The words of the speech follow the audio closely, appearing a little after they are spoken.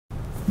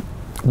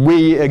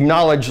We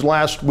acknowledged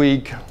last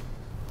week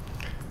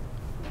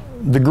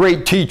the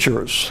great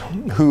teachers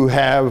who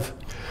have,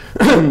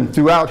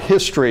 throughout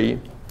history,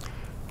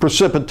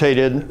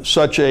 precipitated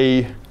such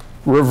a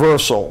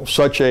reversal,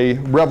 such a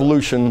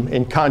revolution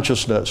in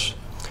consciousness.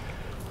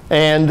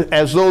 And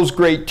as those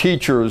great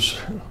teachers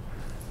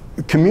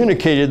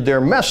communicated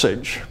their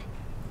message,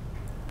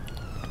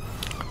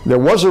 there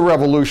was a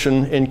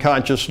revolution in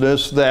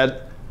consciousness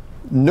that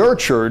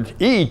nurtured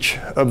each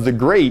of the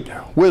great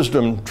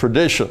wisdom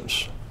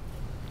traditions.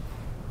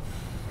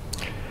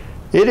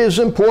 It is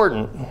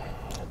important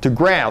to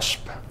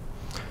grasp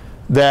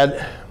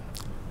that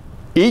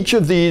each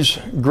of these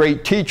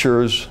great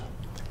teachers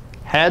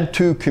had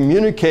to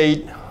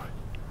communicate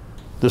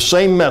the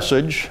same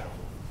message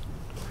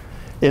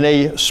in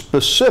a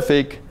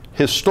specific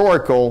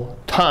historical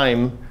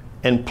time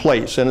and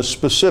place, in a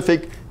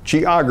specific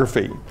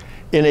geography,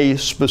 in a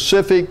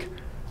specific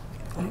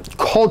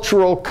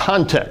cultural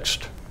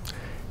context,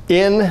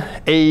 in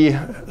a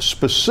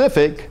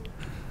specific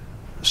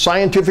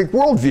scientific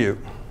worldview.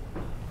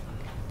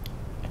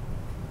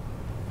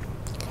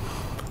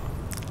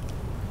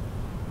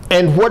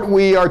 And what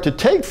we are to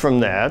take from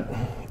that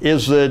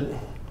is that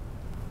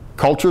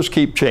cultures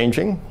keep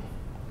changing,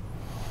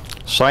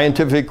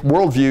 scientific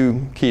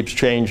worldview keeps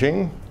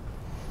changing,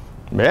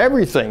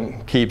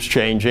 everything keeps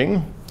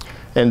changing,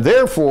 and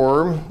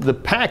therefore the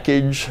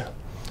package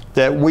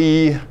that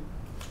we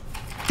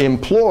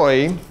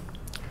employ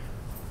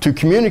to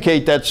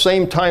communicate that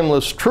same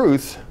timeless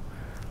truth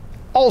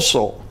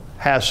also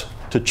has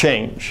to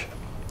change.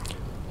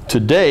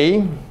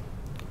 Today,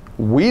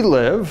 we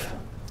live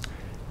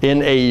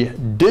in a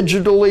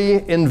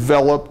digitally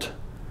enveloped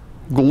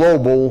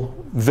global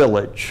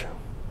village.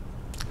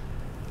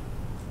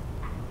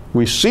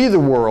 We see the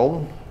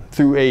world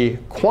through a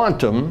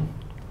quantum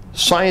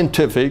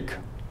scientific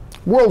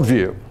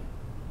worldview.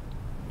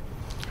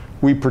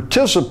 We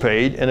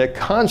participate in a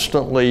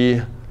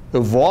constantly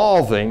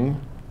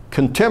evolving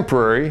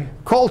contemporary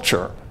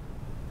culture.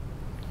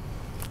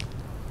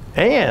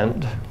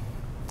 And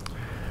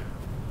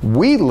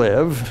we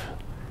live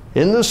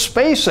in the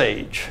space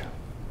age,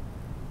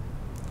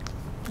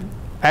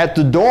 at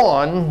the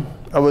dawn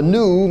of a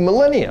new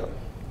millennium.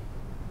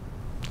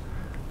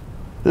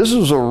 This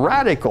is a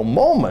radical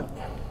moment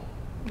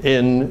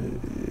in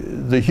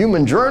the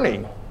human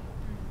journey,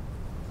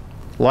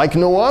 like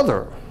no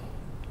other.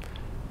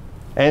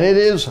 And it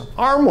is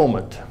our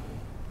moment.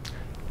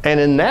 And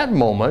in that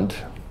moment,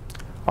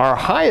 our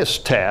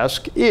highest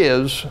task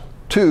is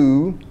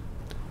to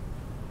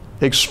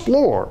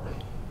explore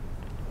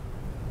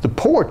the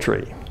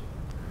poetry,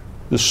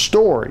 the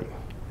story,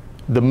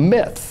 the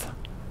myth,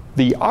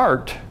 the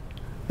art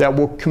that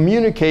will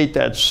communicate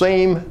that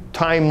same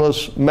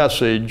timeless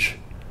message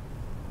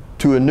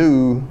to a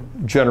new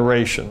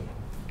generation.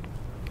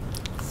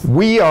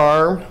 We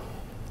are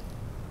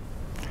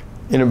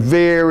in a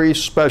very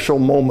special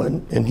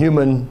moment in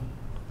human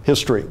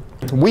history.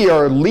 We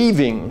are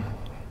leaving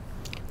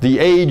the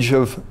age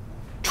of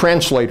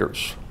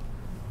translators.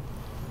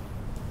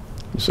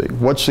 You say,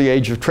 what's the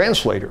age of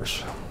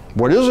translators?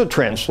 What is a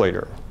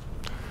translator?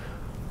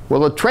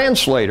 Well, a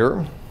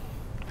translator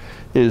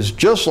is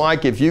just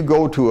like if you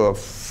go to a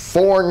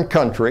foreign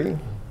country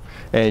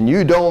and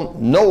you don't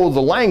know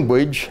the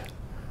language,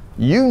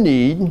 you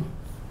need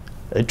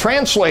a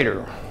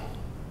translator.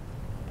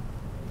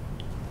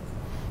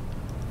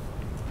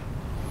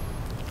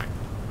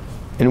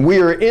 And we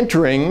are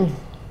entering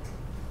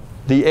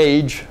the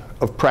age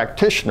of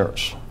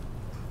practitioners.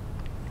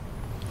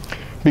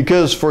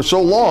 Because for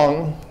so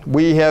long,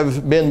 we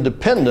have been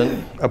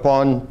dependent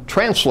upon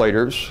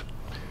translators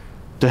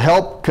to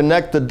help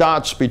connect the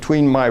dots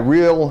between my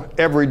real,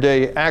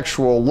 everyday,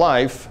 actual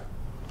life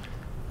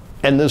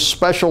and this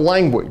special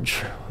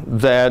language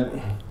that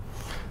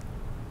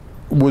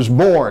was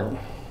born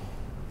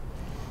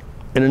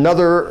in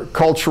another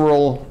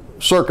cultural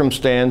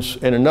circumstance,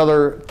 in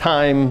another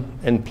time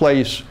and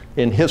place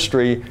in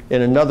history,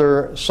 in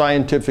another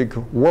scientific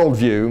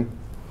worldview.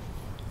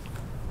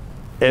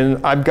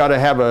 And I've got to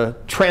have a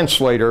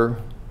translator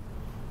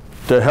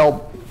to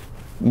help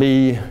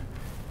me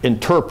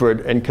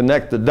interpret and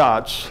connect the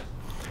dots.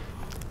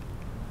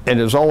 And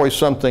there's always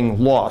something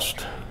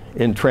lost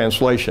in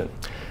translation.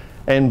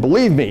 And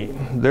believe me,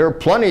 there are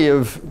plenty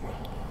of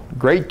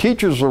great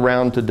teachers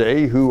around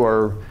today who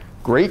are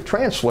great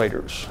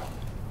translators.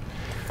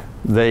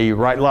 They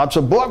write lots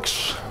of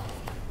books.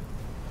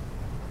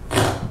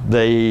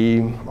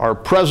 They are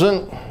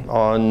present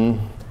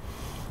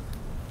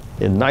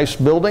in nice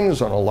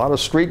buildings on a lot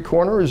of street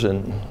corners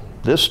in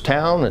this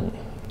town and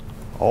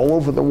all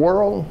over the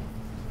world.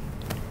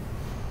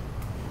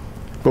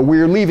 But we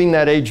are leaving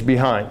that age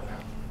behind.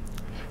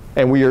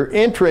 And we are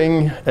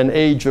entering an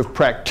age of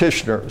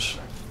practitioners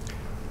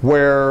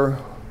where,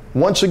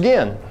 once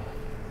again,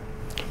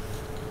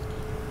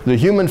 the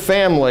human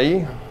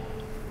family,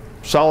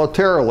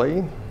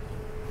 solitarily,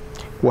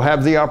 will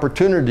have the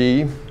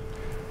opportunity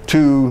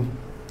to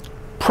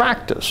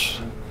practice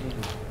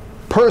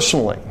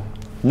personally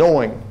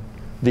knowing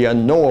the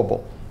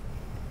unknowable.